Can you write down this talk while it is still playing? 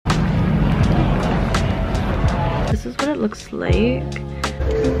it looks like.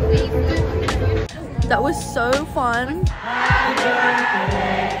 That was so fun.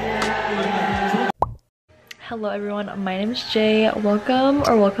 Hello everyone, my name is Jay.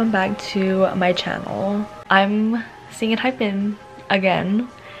 Welcome back to my channel. I'm seeing Enhypen again.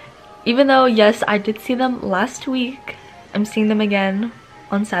 Even though, yes, I did see them last week, I'm seeing them again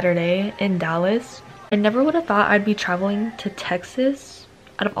on Saturday in Dallas. I never would have thought I'd be traveling to Texas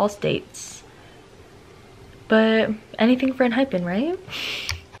out of all states. But anything for Enhypen, right?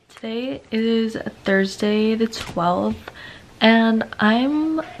 Today is Thursday the 12th and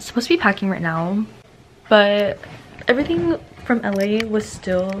I'm supposed to be packing right now. But everything from LA was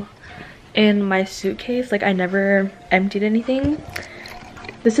still in my suitcase. Like, I never emptied anything.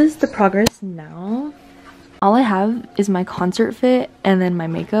 This is the progress now. All I have is my concert fit and then my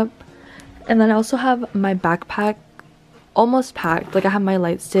makeup. And then I also have my backpack almost packed. Like, I have my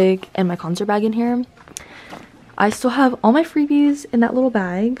light stick and my concert bag in here. I still have all my freebies in that little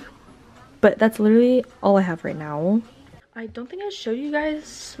bag. But that's literally all I have right now. I don't think I showed you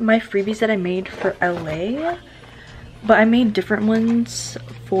guys my freebies that I made for LA, but I made different ones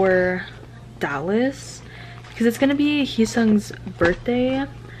for Dallas because it's gonna be Heesung's birthday.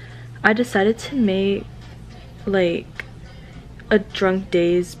 I decided to make like a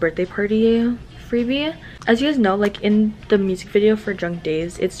drunk-dazed birthday party freebie. As you guys know, like in the music video for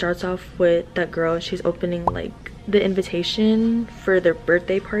Drunk-Dazed, it starts off with that girl, she's opening like the invitation for their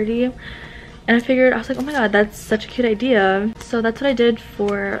birthday party. And I figured, I was like, oh my god, that's such a cute idea. So that's what I did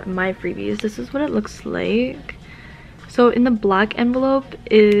for my freebies. This is what it looks like. So in the black envelope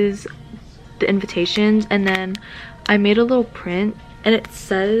is the invitations, and then I made a little print and it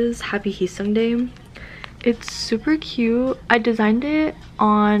says Happy Heesung Day. It's super cute. I designed it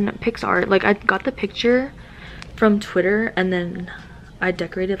on PixArt. Like, I got the picture from Twitter and then I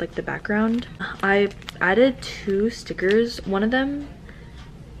decorated like the background. I added 2 stickers. One of them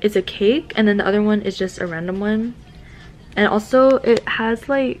is a cake and then the other one is just a random one, and also it has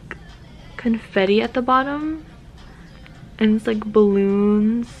like confetti at the bottom and it's like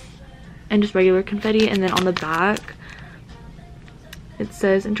balloons and just regular confetti, and then on the back it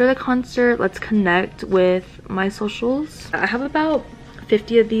says enjoy the concert, let's connect with my socials. I have about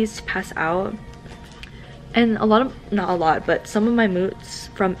 50 of these to pass out, and a lot of, not a lot, but some of my moots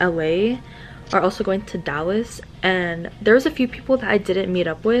from LA are also going to Dallas, and there's a few people that I didn't meet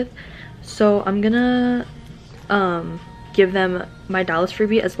up with, so I'm gonna give them my Dallas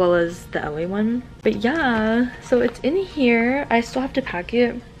freebie as well as the LA one. But yeah, so it's in here. I still have to pack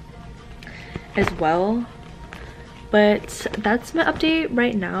it as well, but that's my update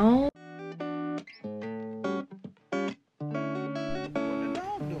right now.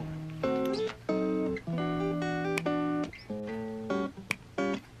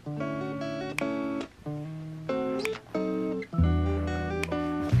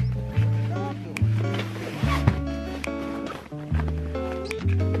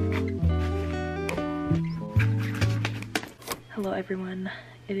 Hello everyone,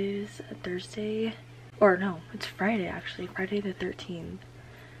 it is Thursday, or no, it's Friday actually, Friday the 13th,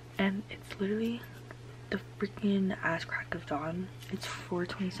 and it's literally the freaking ass crack of dawn. It's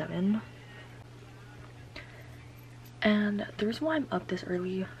 4:27, and the reason why I'm up this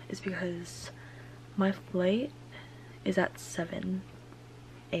early is because my flight is at 7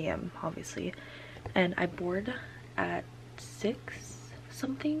 a.m. obviously, and I board at 6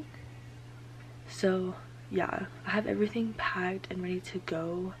 something, so yeah, I have everything packed and ready to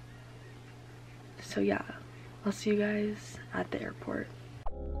go. So yeah, I'll see you guys at the airport.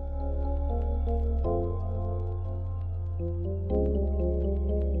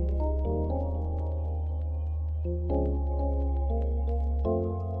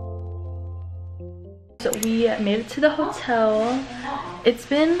 So we made it to the hotel. It's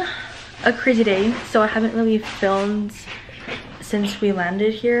been a crazy day, so I haven't really filmed since we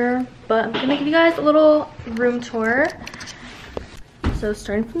landed here, but I'm gonna give you guys a little room tour. So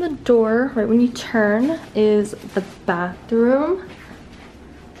starting from the door, right when you turn, is the bathroom.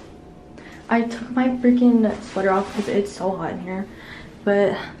 I took my freaking sweater off because it's so hot in here,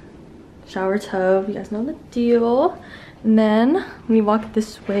 but shower tub, you guys know the deal. And then when you walk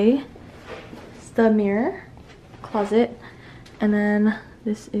this way, it's the mirror, closet, and then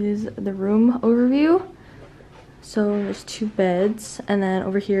this is the room overview. So there's 2 beds, and then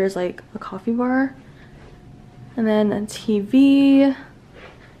over here is like a coffee bar, and then a TV,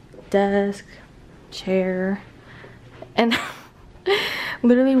 desk, chair, and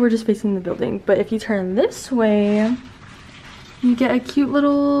literally we're just facing the building. But if you turn this way, you get a cute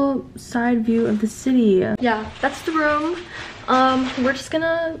little side view of the city. Yeah, that's the room. We're just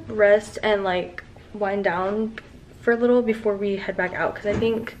gonna rest and like wind down for a little before we head back out, because I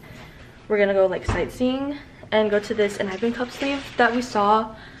think we're gonna go like sightseeing and go to this Enhypen cup sleeve that we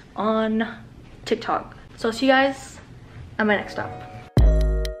saw on TikTok. So I'll see you guys at my next stop.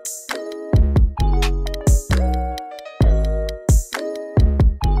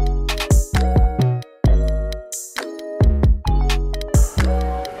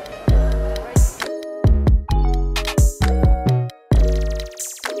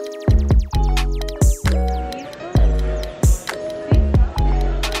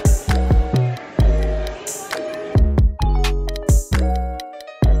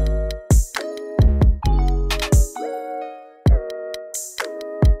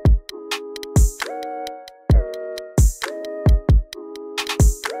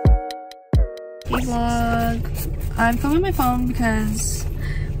 Vlog. I'm filming my phone because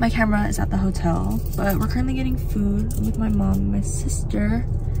my camera is at the hotel, but we're currently getting food with my mom and my sister.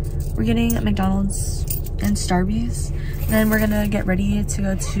 We're getting McDonald's and Starbucks, and then we're gonna get ready to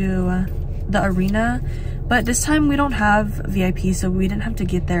go to the arena, but this time we don't have VIP, so we didn't have to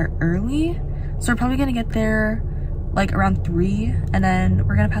get there early, so we're probably gonna get there like around 3, and then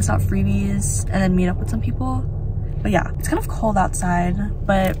we're gonna pass out freebies and then meet up with some people. But yeah, it's kind of cold outside,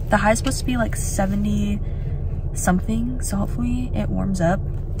 but the high is supposed to be like 70 something, so hopefully it warms up.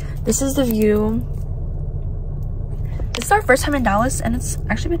 This is the view. This is our first time in Dallas, and it's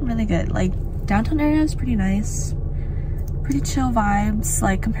actually been really good. Like, downtown area is pretty nice, pretty chill vibes,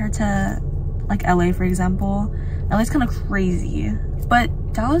 like compared to like LA, for example. LA's kind of crazy,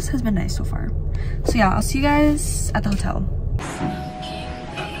 but Dallas has been nice so far. So yeah, I'll see you guys at the hotel.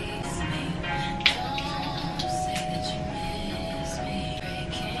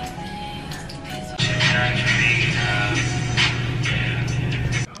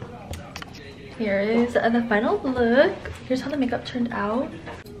 Here is the final look. Here's how the makeup turned out.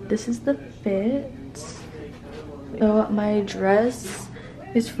 This is the fit. So my dress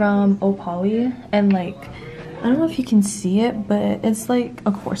is from Opoly, and like, I don't know if you can see it, but it's like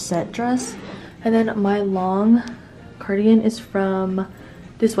a corset dress. And then my long cardigan is from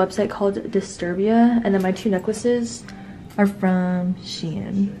this website called Disturbia, and then my 2 necklaces are from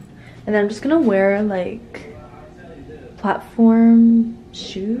Shein. And then I'm just gonna wear like platform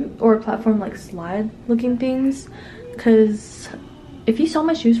shoe or platform like slide looking things, because if you saw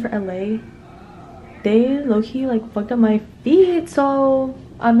my shoes for LA, they low-key like fucked up my feet, so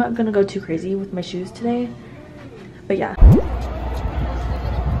I'm not gonna go too crazy with my shoes today. But yeah,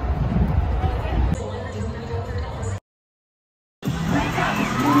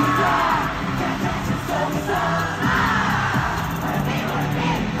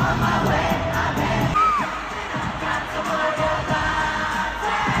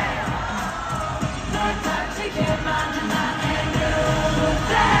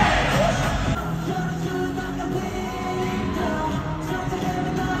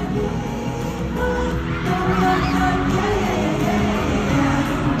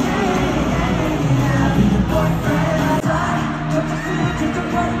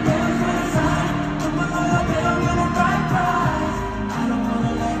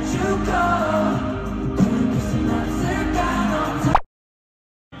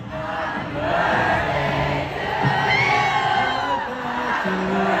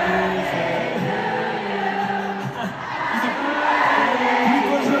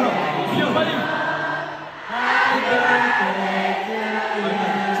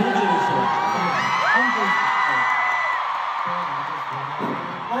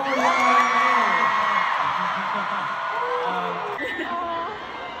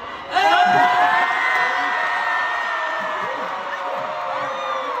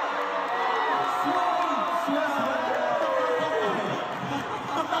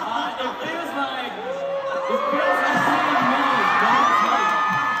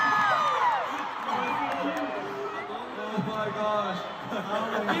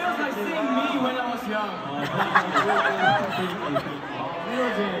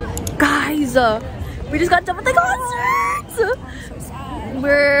 guys, we just got done with the concert.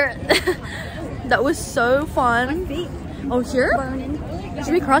 That was so fun. Oh, here?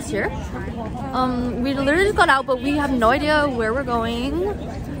 Should we cross here? We literally just got out, but we have no idea where we're going.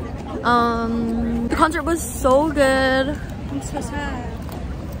 The concert was so good. I'm so sad.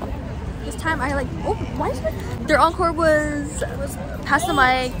 This time I like, oh, why is it? Their encore was Pass the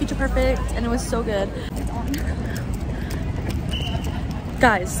Mic, Feature Perfect, and it was so good.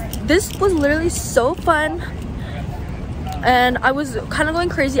 Guys, this was literally so fun, and I was kind of going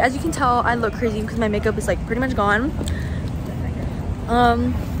crazy. As you can tell, I look crazy because my makeup is like pretty much gone.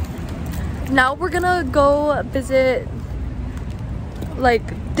 Now we're gonna go visit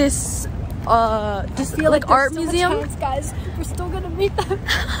like this just like art museum. Chance, guys, we're still gonna meet them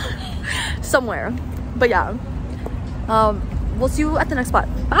somewhere. But yeah, we'll see you at the next spot.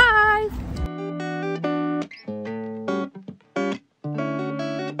 Bye.